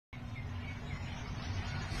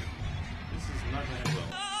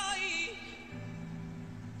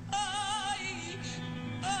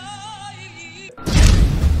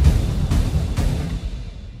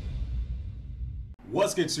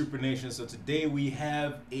What's good, Super Nation? So today we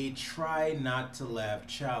have a try not to laugh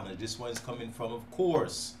challenge. This one's coming from, of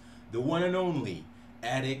course, the one and only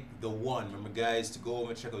AdikTheOne. Remember, guys, to go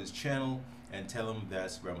over and check out his channel and tell him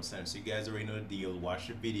that's Barrymore. So you guys already know the deal. Watch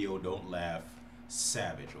the video, don't laugh,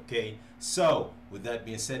 savage, okay? So with that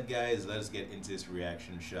being said, guys, let us get into this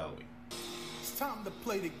reaction, shall we? It's time to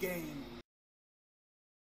play the game.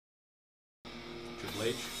 Triple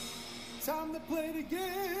H. Time to play the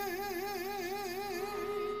game.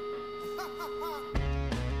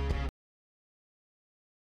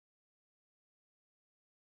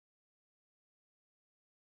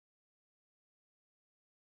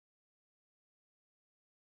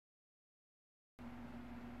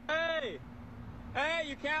 Hey! Hey,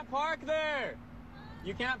 you can't park there!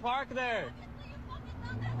 You can't park there!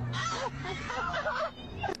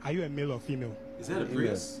 Are you a male or female? Is that a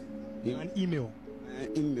Prius? An email.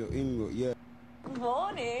 Email, yeah.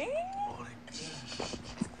 Morning.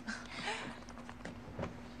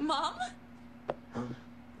 Mom?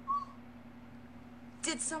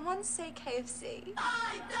 Did someone say KFC?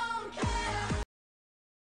 I don't care!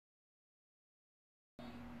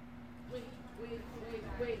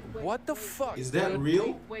 Wait. What the fuck? Is that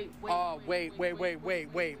real? Wait. Hi.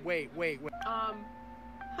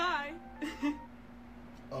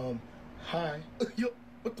 Hi. Yo,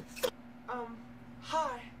 what the fuck?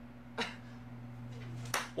 Hi.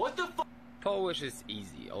 What the fuck? Polish is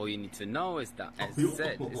easy. All you need to know is that SZ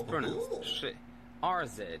is pronounced sh,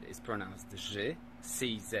 RZ is pronounced ż,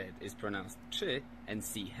 CZ is pronounced ch, and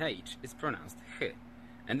CH is pronounced ch.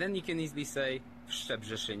 And then you can easily say w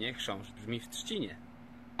Szczebrzeszynie chrząszcz brzmi w Trzcinie.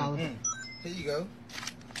 Here you go.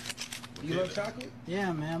 You love chocolate?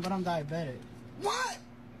 Yeah, man, but I'm diabetic. What?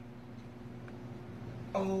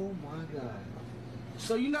 Oh my God.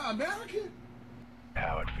 So you're not American?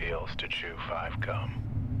 How it feels to chew 5 gum.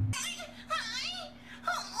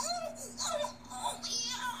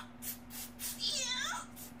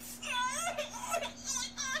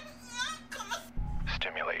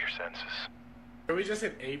 Stimulate your senses. Are we just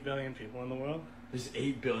hit 8 billion people in the world? There's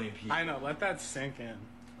 8 billion people. I know, let that sink in.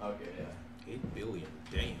 Okay, yeah. 8 billion,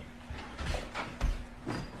 damn.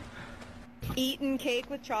 Eating cake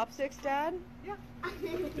with chopsticks, Dad? Yeah.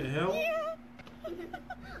 What the hell? Yeah.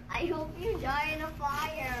 I hope you die in a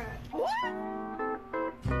fire.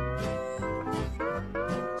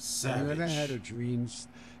 Savage. You ever had a dreams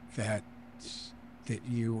that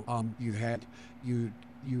you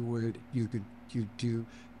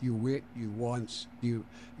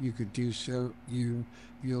could do so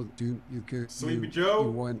Sleepy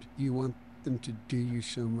Joe? you want them to do you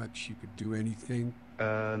so much you could do anything?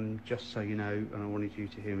 Just so you know, and I wanted you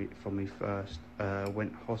to hear it from me first,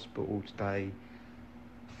 went hospital today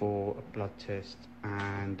for a blood test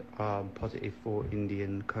and positive for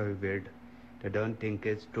Indian COVID. They don't think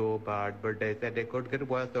it's too bad, but they said they could get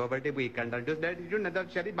worse over the weekend. And just you know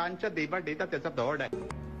that Sherry Bancha Diva data test of the order.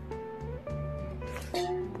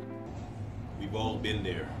 We've all been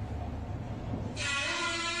there.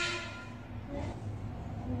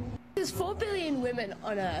 There's 4 billion women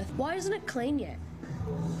on Earth. Why isn't it clean yet?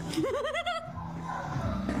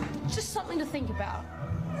 Just something to think about.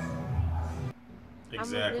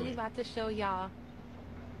 Exactly. I'm really about to show y'all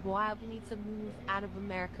why we need to move out of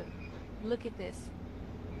America. Look at this.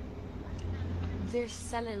 They're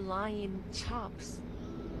selling lion chops.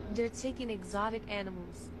 They're taking exotic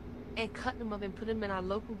animals and cutting them up and putting them in our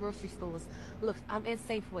local grocery stores. Look, I'm in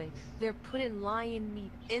Safeway. They're putting lion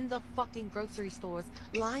meat in the fucking grocery stores.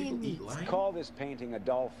 Lion meat. Call this painting a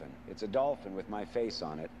dolphin. It's a dolphin with my face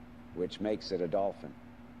on it, which makes it a dolphin.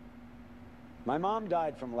 My mom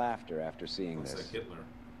died from laughter after seeing this. Like Hitler.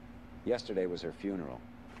 Yesterday was her funeral.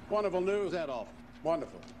 Wonderful news, Adolf.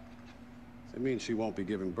 Wonderful. It means she won't be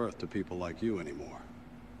giving birth to people like you anymore.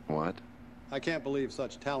 What? I can't believe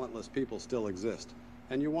such talentless people still exist.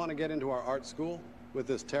 And you want to get into our art school with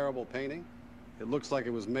this terrible painting? It looks like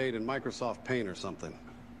it was made in Microsoft Paint or something.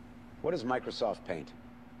 What is Microsoft Paint?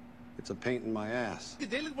 It's a paint in my ass.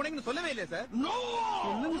 No!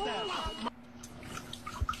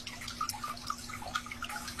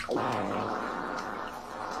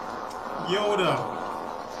 Yoda.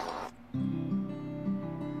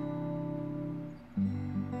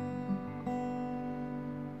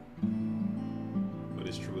 But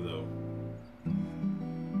it's true though.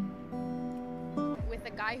 With a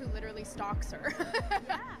guy who literally stalks her.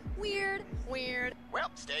 Weird.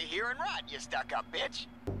 Well, stay here and rot, you stuck-up bitch.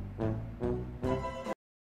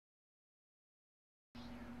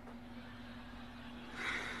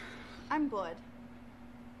 I'm bored.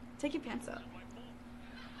 Take your pants off.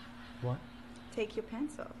 What? Take your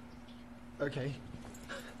pants off. Okay.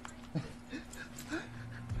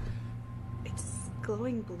 It's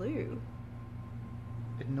glowing blue.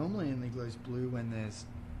 It normally only glows blue when there's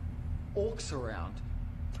orcs around.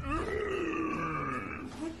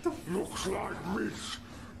 What the looks like meat.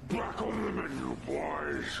 Back on the menu,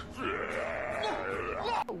 boys.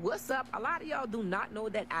 What's up? A lot of y'all do not know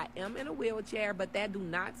that I am in a wheelchair, but that do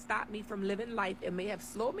not stop me from living life. It may have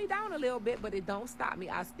slowed me down a little bit, but it don't stop me.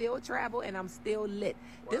 I still travel and I'm still lit.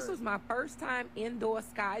 Word. This was my first time indoor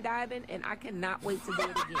skydiving, and I cannot wait to do it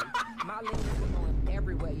again. My legs were going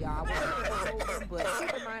everywhere, y'all. I was open, but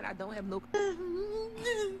keep in mind, I don't have no...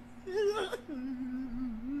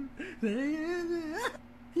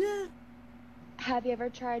 Have you ever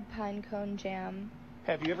tried pine cone jam?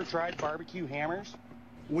 Have you ever tried barbecue hammers?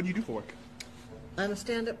 What do you do for work? I'm a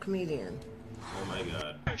stand-up comedian. Oh my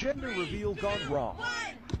god. Gender reveal gone wrong.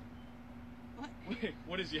 What? Wait,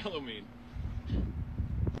 what does yellow mean?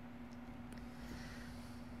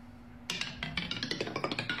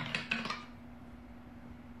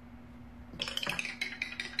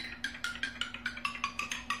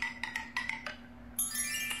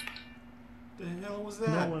 The hell was that?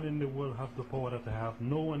 No one in the world have the power that I have.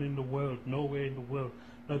 No one in the world, nowhere in the world,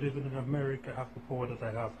 not even in America, have the power that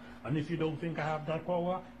I have. And if you don't think I have that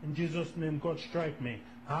power, in Jesus' name, God strike me.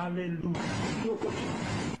 Hallelujah.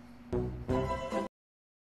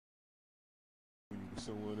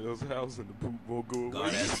 Someone else's house and the poop won't go away.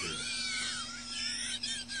 God answered.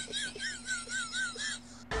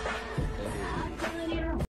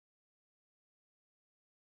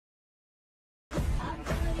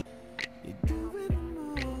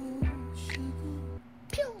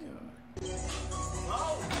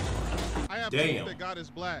 I have proof that God is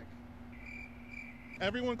black.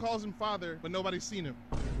 Everyone calls him father, but nobody's seen him.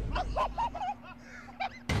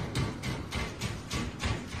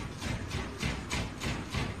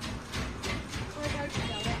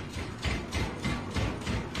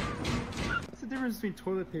 What's the difference between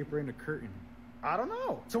toilet paper and a curtain? I don't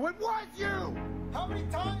know. So it was you! How many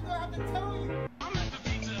times do I have to tell you? I'm at the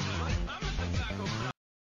Pizza Hut. I'm at the Taco Bell.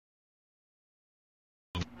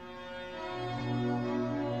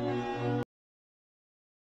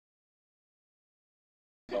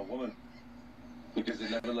 A woman, because it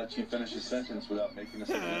never lets you finish a sentence without making a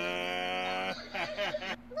sentence.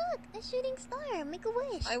 Look, a shooting star. Make a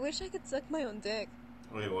wish. I wish I could suck my own dick.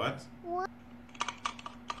 Wait, what? What?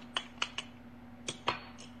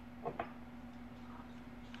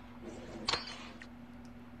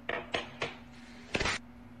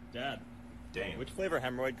 Dad. Damn. Which flavor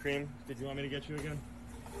hemorrhoid cream did you want me to get you again?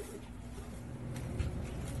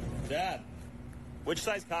 Dad. Which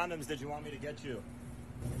size condoms did you want me to get you?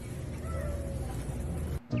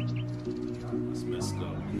 That's messed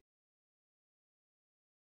up.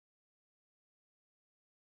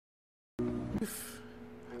 If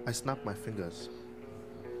I snap my fingers,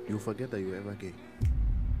 you'll forget that you were ever gay.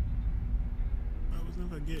 I was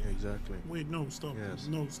never gay. Exactly. Wait, no, stop. Yes.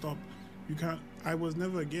 No, stop. You can't. I was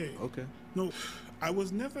never gay. Okay. No, I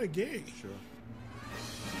was never gay. Sure.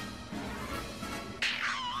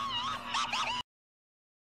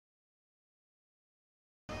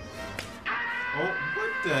 Oh,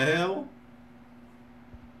 what the hell?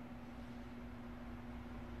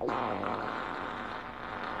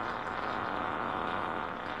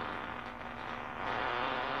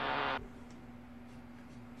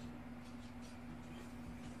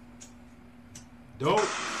 Dope.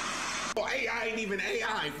 Oh, AI ain't even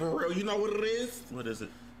AI for real. You know what it is? What is it?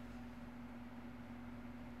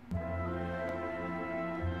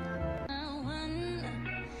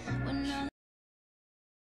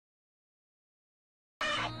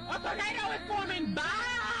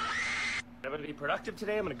 I'm gonna be productive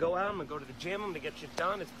today. I'm gonna go out. I'm gonna go to the gym. I'm gonna get shit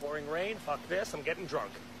done. It's pouring rain. Fuck this. I'm getting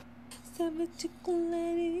drunk. Let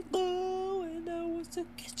it go, and I was to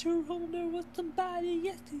get your home. There was somebody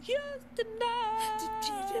yesterday.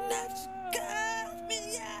 Cut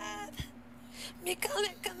me out. Me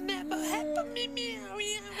like I never happened to me.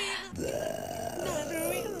 Never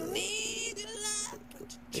really need a lot, but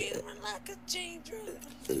you treat me like a changer.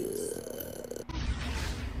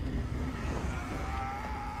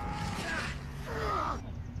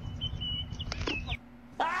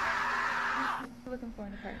 Looking for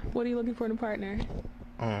in a partner? What are you looking for in a partner?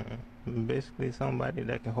 Basically somebody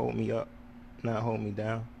that can hold me up, not hold me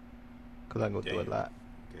down, cause I go through a lot.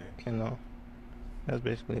 Okay. You know, that's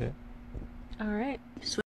basically it. All right.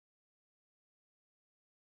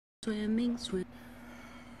 Swimming, swim.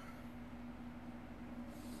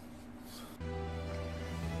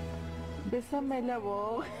 Bésame la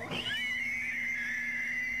voz.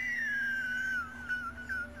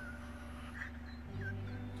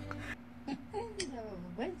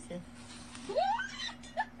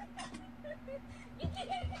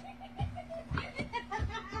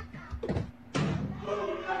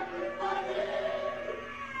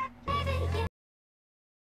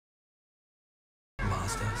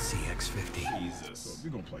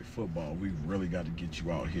 football, we really got to get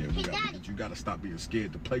you out here. You got to stop being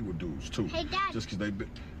scared to play with dudes too. Hey, Dad. Just because they been.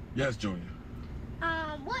 Yes, Junior.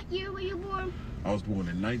 What year were you born? I was born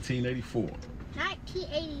in 1984.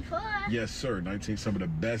 1984? Yes, sir. Some of the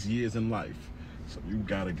best years in life. So you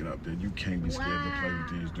gotta get up there. You can't be scared to play with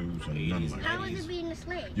these dudes or nothing like that. How was it being a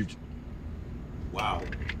slave? Wow.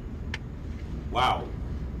 Wow.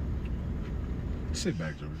 Sit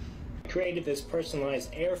back, Junior. Created this personalized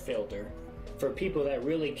air filter for people that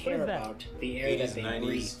really care about the air that they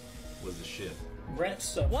breathe. Was the shit.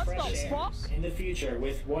 Breaths of fresh air. In the future,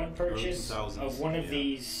 with one purchase of one of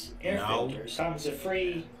these air filters, comes a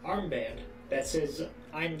free armband that says,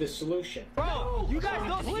 "I'm the solution." Bro, you guys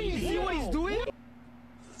don't see what he's doing?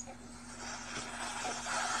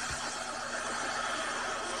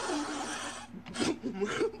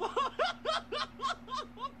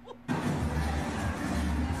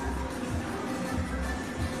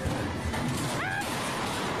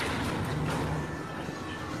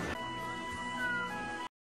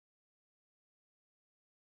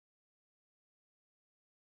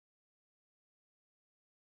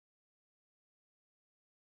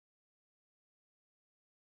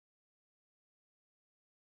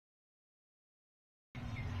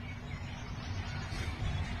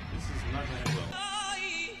 This is not gonna go.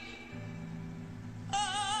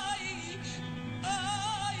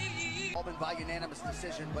 All been by unanimous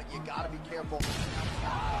decision, but you gotta be careful.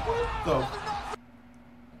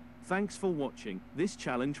 Thanks for watching. This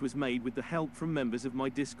challenge was made with the help from members of my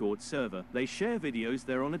Discord server. They share videos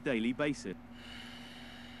there on a daily basis.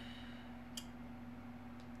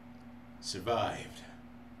 Survived.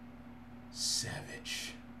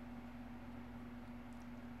 Savage.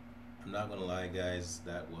 I'm not gonna lie, guys,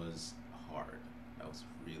 that was hard. That was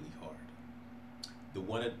really hard.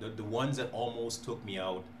 The ones that almost took me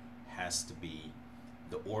out has to be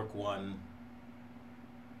the orc one.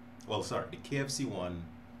 Well, sorry, the KFC one.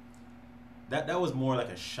 That was more like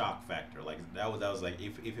a shock factor. Like that was like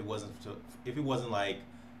if it wasn't like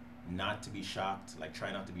not to be shocked, like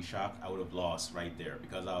try not to be shocked, I would have lost right there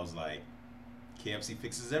because I was like, KFC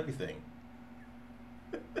fixes everything.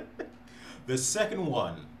 The second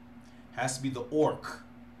one has to be the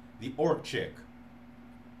orc chick.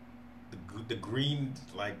 The green,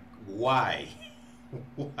 like, why?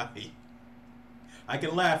 Why? I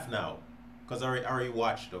can laugh now because I already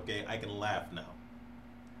watched. Okay, I can laugh now.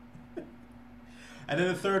 And then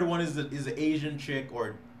the third one is the Asian chick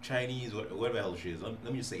or Chinese, whatever the hell she is. Let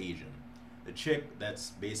me just say Asian. The chick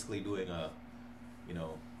that's basically doing the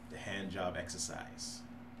hand job exercise,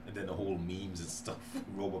 and then the whole memes and stuff.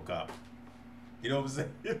 RoboCop. You know what I'm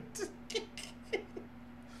saying?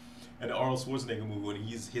 And the Arnold Schwarzenegger movie when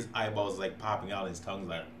his eyeballs like popping out, and his tongue's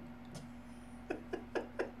like.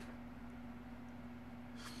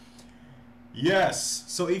 Yes.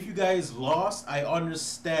 So if you guys lost, I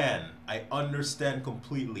understand. I understand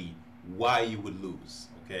completely why you would lose.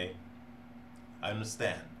 Okay. I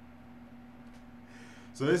understand.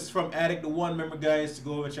 So this is from AdikTheOne. Remember, guys, to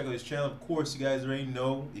go over and check out his channel. Of course, you guys already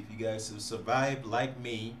know. If you guys have survived like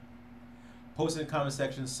me, post in the comment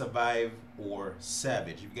section, survive or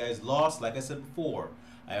savage. If you guys lost, like I said before,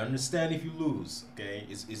 I understand if you lose. Okay,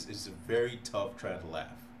 it's a very tough trying to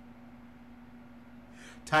laugh.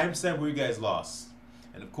 Timestamp where you guys lost,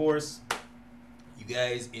 and of course, you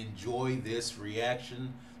guys enjoy this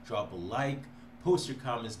reaction. Drop a like, post your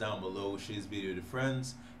comments down below, share this video to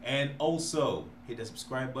friends, and also hit that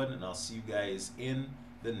subscribe button. And I'll see you guys in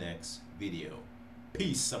the next video.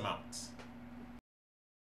 Peace. I'm out.